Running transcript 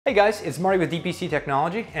Hey guys, it's Marty with DPC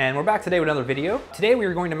Technology, and we're back today with another video. Today we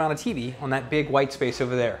are going to mount a TV on that big white space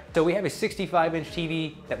over there. So we have a 65-inch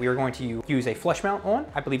TV that we are going to use a flush mount on.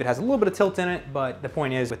 I believe it has a little bit of tilt in it, but the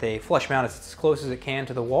point is with a flush mount, it's as close as it can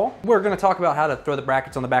to the wall. We're going to talk about how to throw the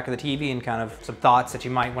brackets on the back of the TV and kind of some thoughts that you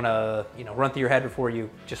might want to, run through your head before you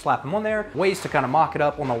just slap them on there. Ways to kind of mock it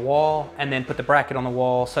up on the wall and then put the bracket on the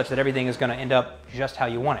wall such that everything is going to end up just how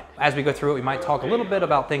you want it. As we go through it, we might talk a little bit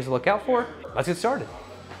about things to look out for. Let's get started.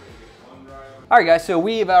 All right guys, so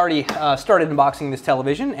we've already started unboxing this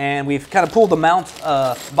television, and we've kind of pulled the mount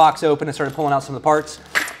box open and started pulling out some of the parts.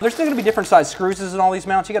 There's still gonna be different size screws in all these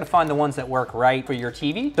mounts. You gotta find the ones that work right for your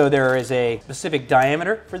TV. So there is a specific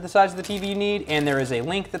diameter for the size of the TV you need, and there is a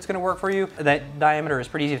length that's gonna work for you. That diameter is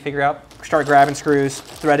pretty easy to figure out. Start grabbing screws,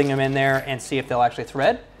 threading them in there, and see if they'll actually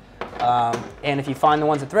thread. And if you find the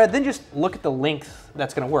ones that thread, then just look at the length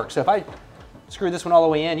that's gonna work. So if I screw this one all the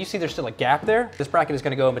way in, you see there's still a gap there. This bracket is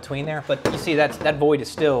gonna go in between there, but you see that void is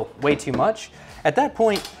still way too much. At that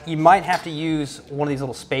point, you might have to use one of these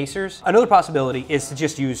little spacers. Another possibility is to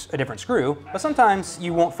just use a different screw, but sometimes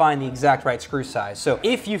you won't find the exact right screw size. So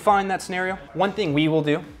if you find that scenario, one thing we will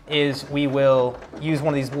do is we will use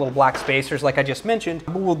one of these little black spacers like I just mentioned,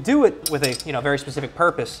 but we'll do it with a very specific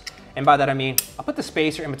purpose. And by that I mean, I'll put the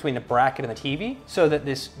spacer in between the bracket and the TV so that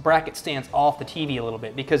this bracket stands off the TV a little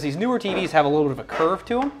bit, because these newer TVs have a little bit of a curve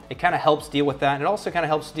to them. It kind of helps deal with that, and it also kind of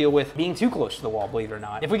helps deal with being too close to the wall, believe it or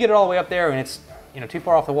not. If we get it all the way up there and it's too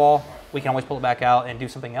far off the wall, we can always pull it back out and do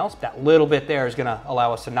something else. That little bit there is gonna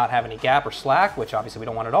allow us to not have any gap or slack, which obviously we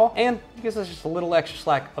don't want at all. And it gives us just a little extra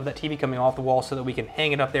slack of that TV coming off the wall so that we can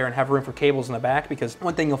hang it up there and have room for cables in the back. Because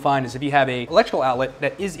one thing you'll find is if you have an electrical outlet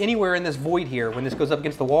that is anywhere in this void here, when this goes up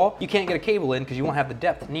against the wall, you can't get a cable in because you won't have the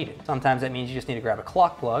depth needed. Sometimes that means you just need to grab a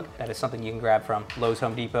clock plug. That is something you can grab from Lowe's,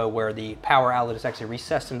 Home Depot, where the power outlet is actually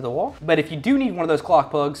recessed into the wall. But if you do need one of those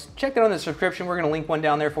clock plugs, check that on the subscription. We're gonna link one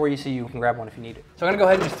down there for you so you can grab one if you need it. So I'm gonna go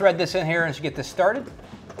ahead and just thread this in here and just get this started.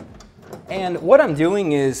 And what I'm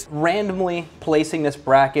doing is randomly placing this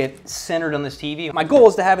bracket centered on this TV. My goal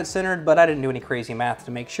is to have it centered, but I didn't do any crazy math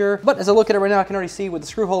to make sure. But as I look at it right now, I can already see with the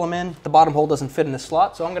screw hole I'm in, the bottom hole doesn't fit in this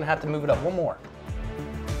slot, so I'm gonna have to move it up one more.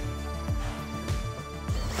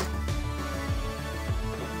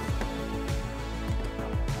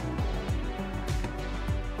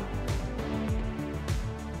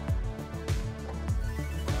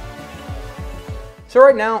 So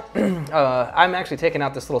right now, I'm actually taking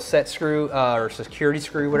out this little set screw, or security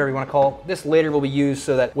screw, whatever you want to call it. This later will be used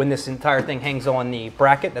so that when this entire thing hangs on the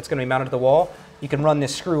bracket that's going to be mounted to the wall, you can run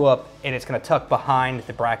this screw up and it's going to tuck behind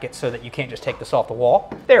the bracket so that you can't just take this off the wall.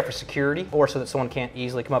 There for security, or so that someone can't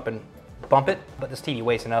easily come up and bump it, but this TV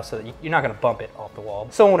weighs enough so that you're not going to bump it off the wall.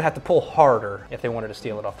 Someone would have to pull harder if they wanted to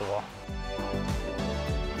steal it off the wall.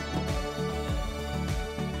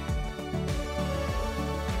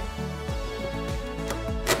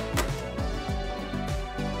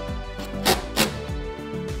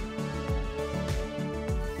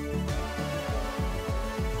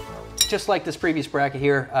 Just like this previous bracket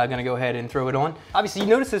here, I'm gonna go ahead and throw it on. Obviously, you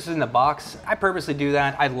notice this is in the box. I purposely do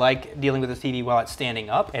that. I like dealing with this TV while it's standing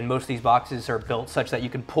up, and most of these boxes are built such that you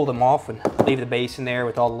can pull them off and leave the base in there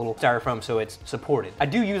with all the little styrofoam so it's supported. I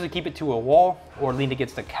do usually keep it to a wall or lean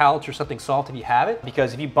against the couch or something soft if you have it,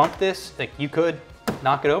 because if you bump this, like, you could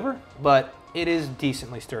knock it over, but it is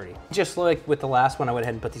decently sturdy. Just like with the last one, I went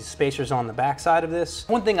ahead and put these spacers on the back side of this.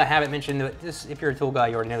 One thing I haven't mentioned, this, if you're a tool guy,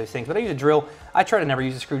 you already know these things, but I use a drill. I try to never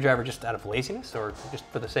use a screwdriver just out of laziness or just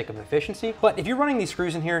for the sake of efficiency. But if you're running these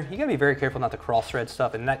screws in here, you gotta be very careful not to cross thread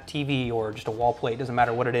stuff, and that TV or just a wall plate, doesn't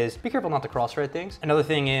matter what it is, be careful not to cross thread things. Another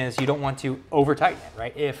thing is you don't want to over tighten it,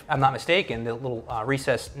 right? If I'm not mistaken, the little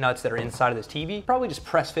recessed nuts that are inside of this TV probably just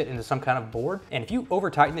press fit into some kind of board. And if you over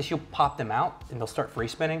tighten this, you'll pop them out and they'll start free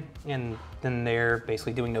spinning, and then they're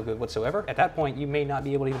basically doing no good whatsoever. At that point, you may not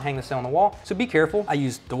be able to even hang this on the wall. So be careful. I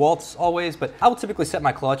use DeWalt's always, but I will typically set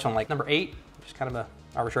my clutch on like number 8, which is kind of a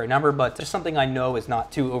arbitrary number, but just something I know is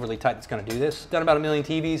not too overly tight that's gonna do this. Done about 1 million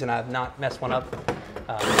TVs and I've not messed one up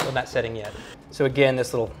on that setting yet. So again,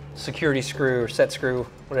 this little security screw or set screw,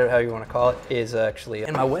 whatever how you wanna call it, is actually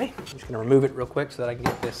in my way. I'm just gonna remove it real quick so that I can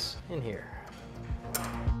get this in here.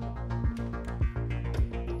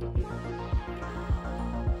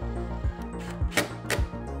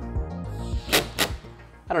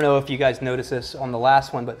 I don't know if you guys noticed this on the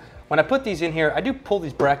last one, but when I put these in here, I do pull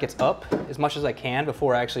these brackets up as much as I can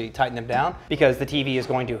before I actually tighten them down, because the TV is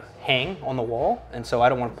going to hang on the wall. And so I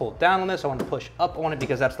don't want to pull it down on this. I want to push up on it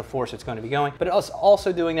because that's the force it's going to be going. But it's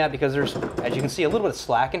also doing that because there's, as you can see, a little bit of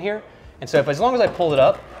slack in here. And so as long as I pull it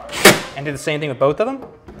up and do the same thing with both of them,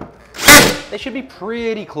 they should be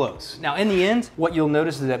pretty close. Now in the end, what you'll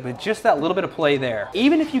notice is that with just that little bit of play there,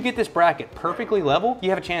 even if you get this bracket perfectly level, you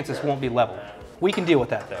have a chance this won't be level. We can deal with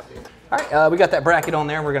that though. All right, we got that bracket on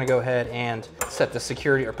there. We're gonna go ahead and set the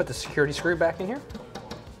security, or put the security screw back in here.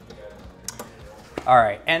 All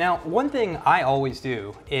right, and now one thing I always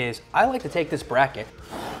do is I like to take this bracket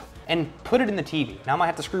and put it in the TV. Now I might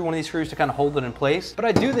have to screw one of these screws to kind of hold it in place, but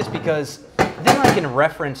I do this because then I can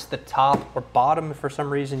reference the top or bottom if for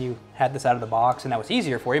some reason you had this out of the box and that was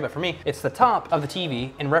easier for you, but for me, it's the top of the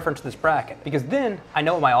TV in reference to this bracket, because then I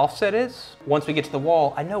know what my offset is. Once we get to the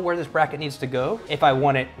wall, I know where this bracket needs to go if I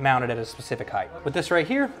want it mounted at a specific height. With this right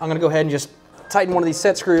here, I'm gonna go ahead and just tighten one of these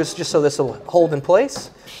set screws just so this will hold in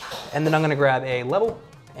place. And then I'm gonna grab a level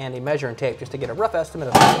and a measuring tape just to get a rough estimate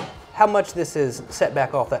of how much this is set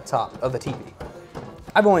back off that top of the TV.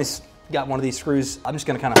 I've only got one of these screws. I'm just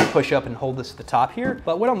gonna kind of push up and hold this at the top here.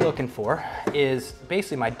 But what I'm looking for is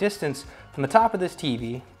basically my distance from the top of this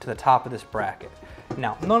TV to the top of this bracket.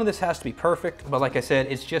 Now, none of this has to be perfect, but like I said,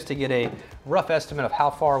 it's just to get a rough estimate of how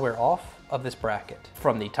far we're off of this bracket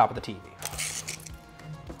from the top of the TV.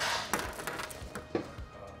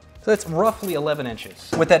 So that's roughly 11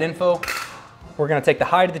 inches. With that info, we're gonna take the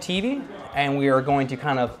height of the TV and we are going to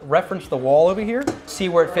kind of reference the wall over here, see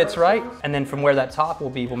where it fits right, and then from where that top will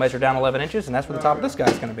be, we'll measure down 11 inches, and that's where the top of this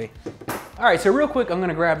guy's gonna be. All right, so real quick, I'm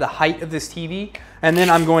gonna grab the height of this TV, and then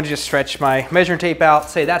I'm going to just stretch my measuring tape out,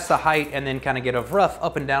 say that's the height, and then kind of get a rough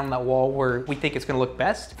up and down on that wall where we think it's gonna look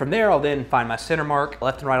best. From there, I'll then find my center mark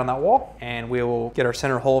left and right on that wall, and we will get our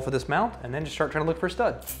center hole for this mount, and then just start trying to look for a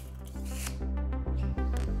stud.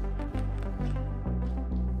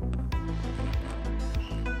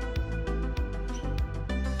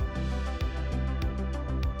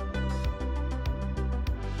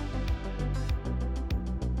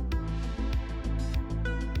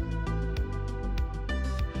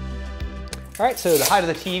 All right, so the height of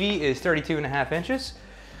the TV is 32.5 inches.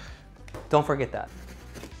 Don't forget that.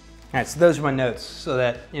 All right, so those are my notes so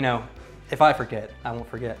that, you know, if I forget, I won't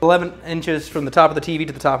forget. 11 inches from the top of the TV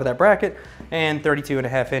to the top of that bracket, and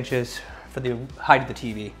 32.5 inches for the height of the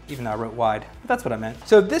TV, even though I wrote wide. That's what I meant.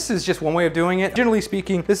 So this is just one way of doing it. Generally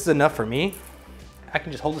speaking, this is enough for me. I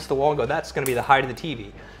can just hold this to the wall and go, that's gonna be the height of the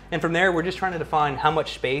TV. And from there, we're just trying to define how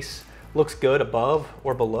much space looks good above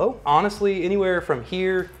or below. Honestly, anywhere from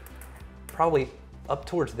here, probably up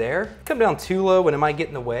towards there. Come down too low and it might get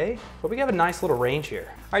in the way, but we have a nice little range here.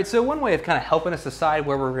 All right, so one way of kind of helping us decide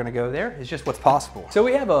where we're gonna go there is just what's possible. So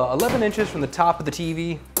we have 11 inches from the top of the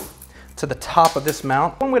TV to the top of this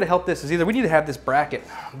mount. One way to help this is either we need to have this bracket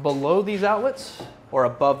below these outlets or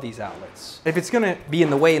above these outlets. If it's gonna be in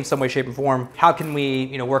the way in some way, shape, or form, how can we,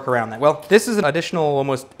 you know, work around that? Well, this is an additional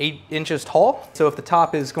almost 8 inches tall. So if the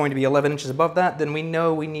top is going to be 11 inches above that, then we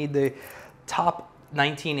know we need the top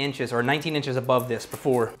 19 inches or 19 inches above this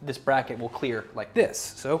before this bracket will clear like this.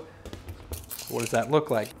 So what does that look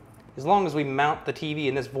like? As long as we mount the TV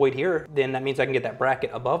in this void here, then that means I can get that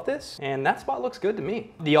bracket above this, and that spot looks good to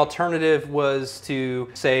me. The alternative was to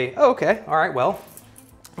say, oh, okay, all right, well,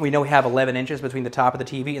 we know we have 11 inches between the top of the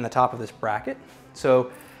TV and the top of this bracket. So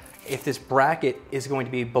if this bracket is going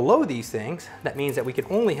to be below these things, that means that we can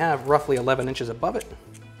only have roughly 11 inches above it.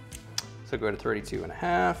 So go to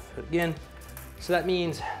 32.5 again. So that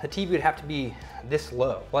means the TV would have to be this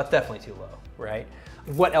low. Well, that's definitely too low, right?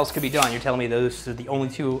 What else could be done? You're telling me those are the only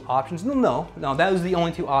two options? No, those are the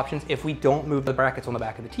only two options if we don't move the brackets on the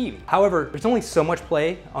back of the TV. However, there's only so much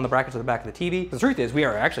play on the brackets on the back of the TV. The truth is we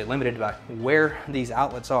are actually limited by where these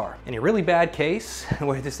outlets are. In a really bad case,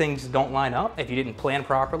 where these things don't line up, if you didn't plan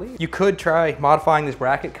properly, you could try modifying this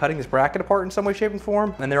bracket, cutting this bracket apart in some way, shape, and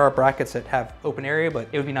form. And there are brackets that have open area, but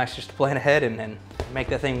it would be nice just to plan ahead and make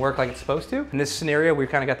that thing work like it's supposed to. In this scenario, we've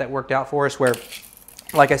kind of got that worked out for us where,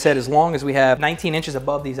 like I said, as long as we have 19 inches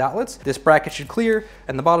above these outlets, this bracket should clear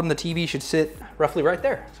and the bottom of the TV should sit roughly right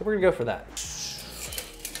there. So we're gonna go for that.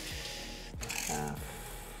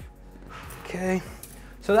 Okay,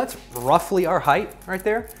 so that's roughly our height right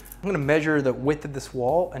there. I'm gonna measure the width of this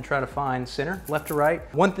wall and try to find center, left to right.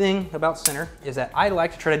 One thing about center is that I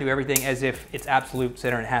like to try to do everything as if it's absolute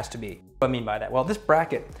center and it has to be. What do I mean by that? Well, this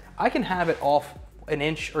bracket, I can have it off an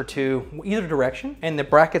inch or two either direction, and the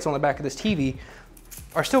brackets on the back of this TV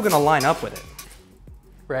are still gonna line up with it,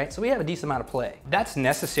 right? So we have a decent amount of play. That's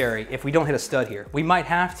necessary if we don't hit a stud here. We might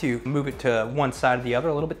have to move it to one side or the other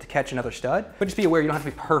a little bit to catch another stud, but just be aware you don't have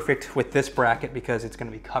to be perfect with this bracket because it's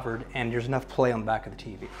gonna be covered and there's enough play on the back of the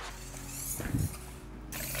TV.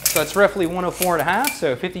 So it's roughly 104.5,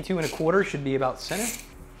 so 52.25 should be about center.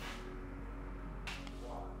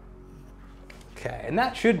 Okay, and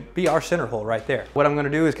that should be our center hole right there. What I'm gonna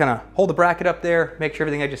do is kind of hold the bracket up there, make sure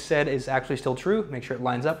everything I just said is actually still true, make sure it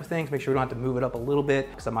lines up with things, make sure we don't have to move it up a little bit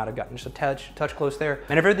because I might have gotten just a touch close there.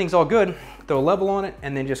 And if everything's all good, throw a level on it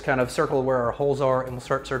and then just kind of circle where our holes are and we'll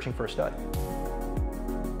start searching for a stud.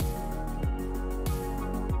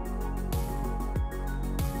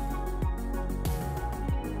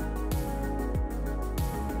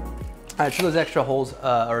 All right, so those extra holes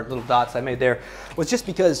or little dots I made there was just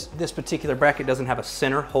because this particular bracket doesn't have a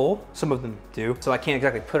center hole. Some of them do, so I can't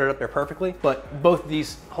exactly put it up there perfectly, but both of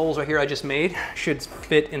these holes right here I just made should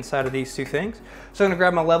fit inside of these two things. So I'm gonna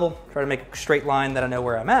grab my level, try to make a straight line that I know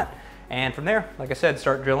where I'm at, and from there, like I said,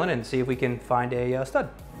 start drilling and see if we can find a stud.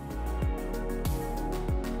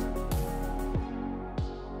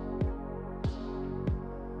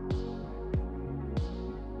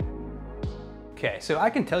 Okay, so I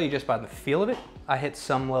can tell you just by the feel of it, I hit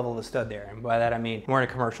some level of the stud there. And by that I mean, we're in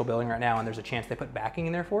a commercial building right now and there's a chance they put backing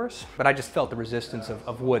in there for us. But I just felt the resistance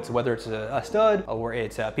of wood. So whether it's a stud or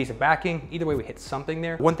it's a piece of backing, either way we hit something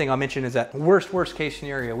there. One thing I'll mention is that worst case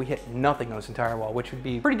scenario, we hit nothing on this entire wall, which would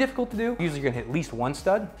be pretty difficult to do. Usually you're gonna hit at least one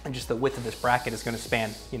stud, and just the width of this bracket is gonna span,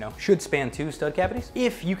 should span 2 stud cavities.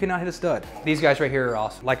 If you cannot hit a stud, these guys right here are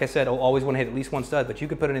awesome. Like I said, I'll always wanna hit at least one stud, but you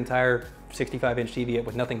could put an entire 65-inch TV up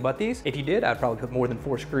with nothing but these. If you did, I'd probably put more than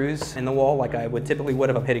 4 screws in the wall like I would typically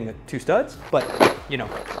if I'm hitting 2 studs. But,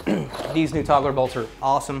 these new toggler bolts are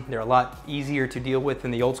awesome. They're a lot easier to deal with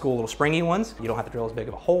than the old school little springy ones. You don't have to drill as big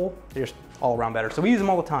of a hole. They're just all around better. So we use them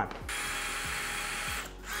all the time.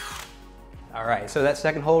 All right, so that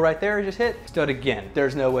second hole right there I just hit, stud again.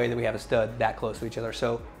 There's no way that we have a stud that close to each other.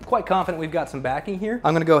 So I'm quite confident we've got some backing here.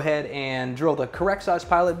 I'm gonna go ahead and drill the correct size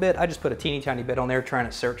pilot bit. I just put a teeny tiny bit on there trying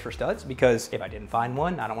to search for studs because if I didn't find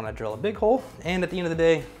one, I don't wanna drill a big hole. And at the end of the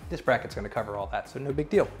day, this bracket's gonna cover all that. So no big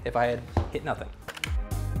deal if I had hit nothing.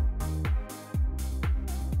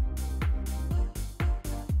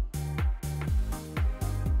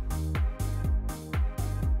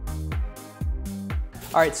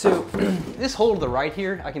 All right, so this hole to the right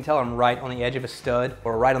here, I can tell I'm right on the edge of a stud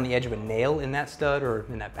or right on the edge of a nail in that stud or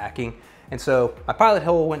in that backing. And so my pilot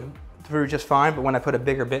hole went through just fine, but when I put a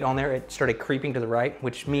bigger bit on there, it started creeping to the right,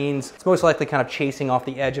 which means it's most likely kind of chasing off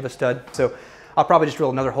the edge of a stud. So I'll probably just drill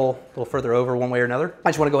another hole a little further over one way or another. I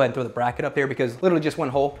just wanna go ahead and throw the bracket up there because literally just one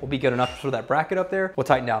hole will be good enough to throw that bracket up there. We'll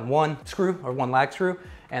tighten down one screw or one lag screw,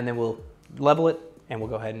 and then we'll level it and we'll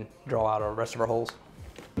go ahead and draw out our rest of our holes.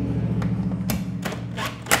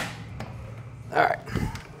 All right,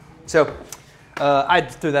 so I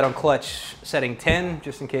threw that on clutch setting 10,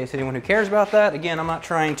 just in case anyone who cares about that. Again, I'm not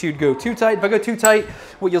trying to go too tight. If I go too tight,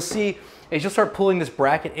 what you'll see is you'll start pulling this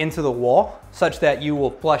bracket into the wall such that you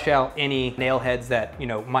will flush out any nail heads that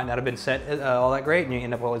might not have been set all that great, and you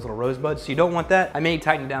end up with all these little rosebuds. So you don't want that. I may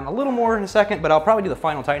tighten it down a little more in a second, but I'll probably do the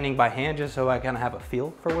final tightening by hand just so I kind of have a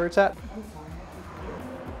feel for where it's at.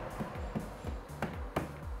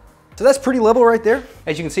 So that's pretty level right there.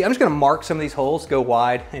 As you can see, I'm just gonna mark some of these holes, go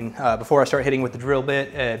wide, and before I start hitting with the drill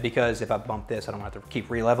bit, because if I bump this, I don't have to keep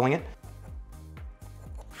re-leveling it.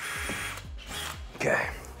 Okay,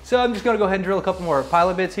 so I'm just gonna go ahead and drill a couple more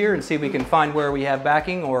pilot bits here and see if we can find where we have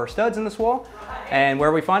backing or studs in this wall. And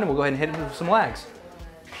where we find them, we'll go ahead and hit it with some lags.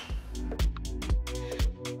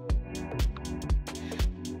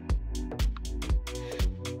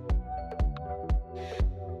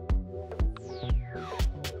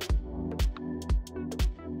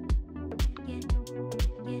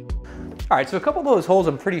 All right, so a couple of those holes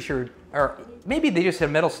I'm pretty sure, or maybe they just had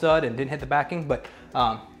a metal stud and didn't hit the backing, but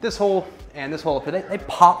this hole and this hole, they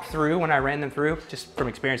popped through when I ran them through. Just from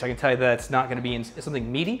experience, I can tell you that it's not gonna be in something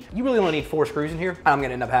meaty. You really only need 4 screws in here. I'm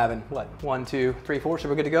gonna end up having, what, 1, 2, 3, 4, so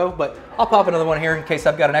we're good to go, but I'll pop another one here in case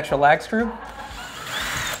I've got an extra lag screw.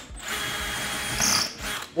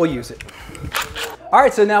 We'll use it. All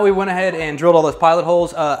right, so now we went ahead and drilled all those pilot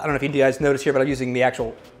holes. I don't know if you guys noticed here, but I'm using the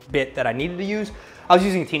actual bit that I needed to use. I was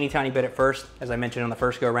using a teeny tiny bit at first, as I mentioned on the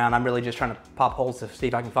first go around. I'm really just trying to pop holes to see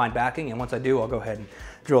if I can find backing, and once I do, I'll go ahead and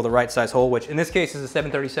drill the right size hole, which in this case is a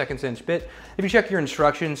 7/32 inch bit. If you check your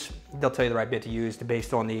instructions, they'll tell you the right bit to use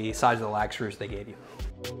based on the size of the lag screws they gave you.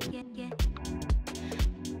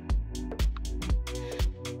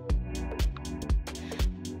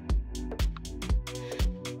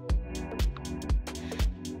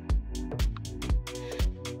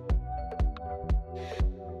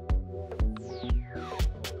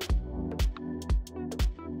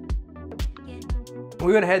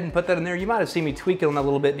 we went ahead and put that in there. You might have seen me tweak it on that a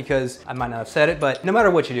little bit because I might not have said it, but no matter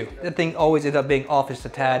what you do, that thing always ends up being off just a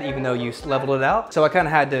tad, even though you leveled it out. So I kind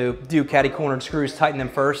of had to do caddy cornered screws, tighten them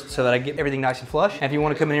first so that I get everything nice and flush. And if you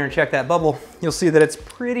want to come in here and check that bubble, you'll see that it's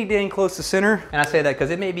pretty dang close to center. And I say that because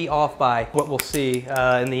it may be off by what we'll see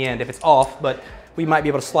in the end if it's off, but we might be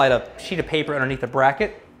able to slide a sheet of paper underneath the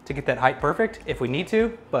bracket to get that height perfect if we need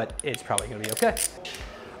to, but it's probably gonna be okay.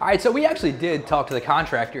 All right, so we actually did talk to the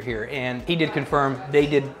contractor here, and he did confirm they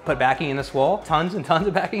did put backing in this wall, tons and tons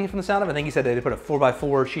of backing from the sound of it. I think he said they did put a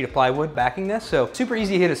 4x4 sheet of plywood backing this, so super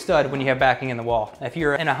easy to hit a stud when you have backing in the wall. If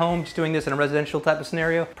you're in a home just doing this in a residential type of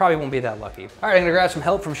scenario, probably won't be that lucky. All right, I'm gonna grab some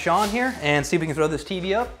help from Sean here and see if we can throw this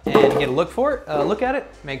TV up and get a look for it, look at it,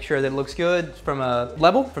 make sure that it looks good from a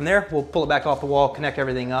level. From there, we'll pull it back off the wall, connect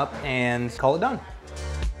everything up, and call it done.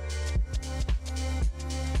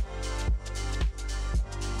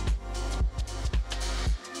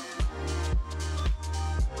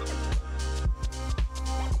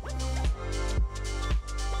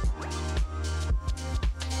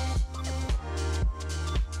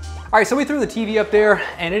 All right, so we threw the TV up there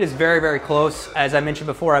and it is very, very close. As I mentioned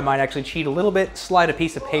before, I might actually cheat a little bit, slide a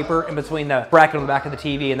piece of paper in between the bracket on the back of the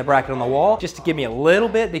TV and the bracket on the wall, just to give me a little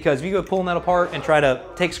bit, because if you go pulling that apart and try to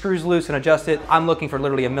take screws loose and adjust it, I'm looking for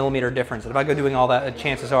literally a millimeter difference. And if I go doing all that,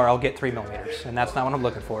 chances are I'll get 3 millimeters, and that's not what I'm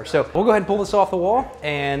looking for. So we'll go ahead and pull this off the wall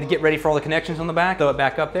and get ready for all the connections on the back, throw it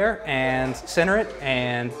back up there and center it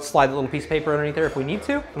and slide the little piece of paper underneath there if we need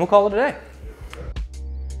to, and we'll call it a day.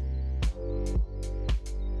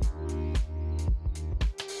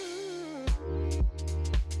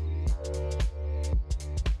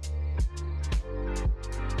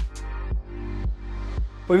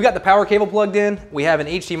 We've got the power cable plugged in. We have an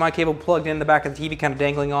HDMI cable plugged in the back of the TV, kind of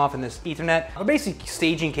dangling off, in this Ethernet. We're basically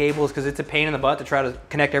staging cables because it's a pain in the butt to try to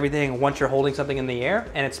connect everything once you're holding something in the air,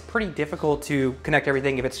 and it's pretty difficult to connect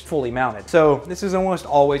everything if it's fully mounted. So this is almost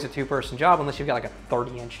always a two-person job unless you've got like a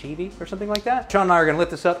 30-inch TV or something like that. Sean and I are gonna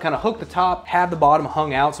lift this up, kind of hook the top, have the bottom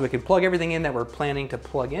hung out so we can plug everything in that we're planning to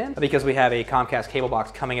plug in, because we have a Comcast cable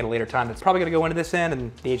box coming at a later time that's probably gonna go into this end,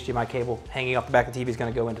 and the HDMI cable hanging off the back of the TV is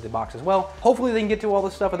gonna go into the box as well. Hopefully they can get to all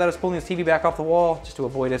this stuff without us pulling this TV back off the wall, just to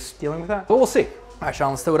avoid us dealing with that. But we'll see. All right,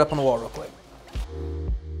 Sean, let's throw it up on the wall real quick.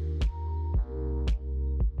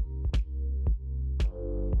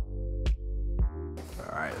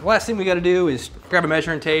 All right, the last thing we gotta do is grab a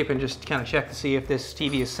measuring tape and just kind of check to see if this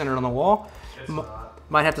TV is centered on the wall.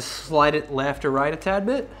 Might have to slide it left or right a tad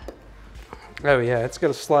bit. Oh yeah, it's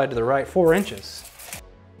gonna slide to the right 4 inches.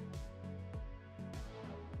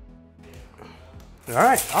 All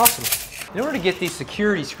right, awesome. In order to get these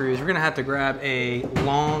security screws, we're gonna have to grab a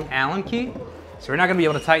long Allen key. So we're not gonna be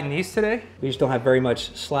able to tighten these today. We just don't have very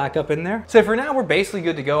much slack up in there. So for now, we're basically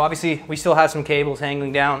good to go. Obviously, we still have some cables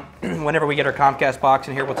hanging down. Whenever we get our Comcast box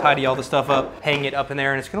in here, we'll tidy all the stuff up, hang it up in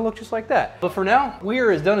there, and it's gonna look just like that. But for now, we are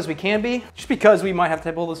as done as we can be. Just because we might have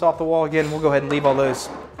to pull this off the wall again, we'll go ahead and leave all those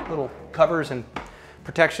little covers and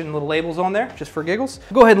protection little labels on there just for giggles.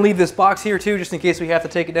 We'll go ahead and leave this box here too, just in case we have to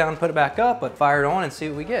take it down and put it back up, but fire it on and see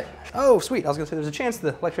what we get. Oh, sweet. I was gonna say there's a chance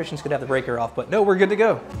the electricians could have the breaker off, but no, we're good to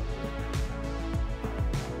go.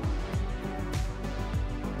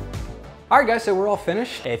 All right guys, so we're all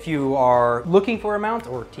finished. If you are looking for a mount,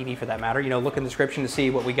 or TV for that matter, look in the description to see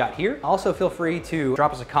what we got here. Also feel free to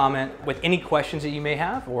drop us a comment with any questions that you may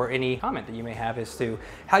have, or any comment that you may have as to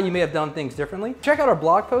how you may have done things differently. Check out our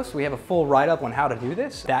blog post. We have a full write-up on how to do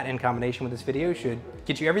this. That in combination with this video should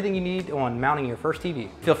get you everything you need on mounting your first TV.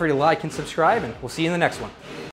 Feel free to like and subscribe, and we'll see you in the next one.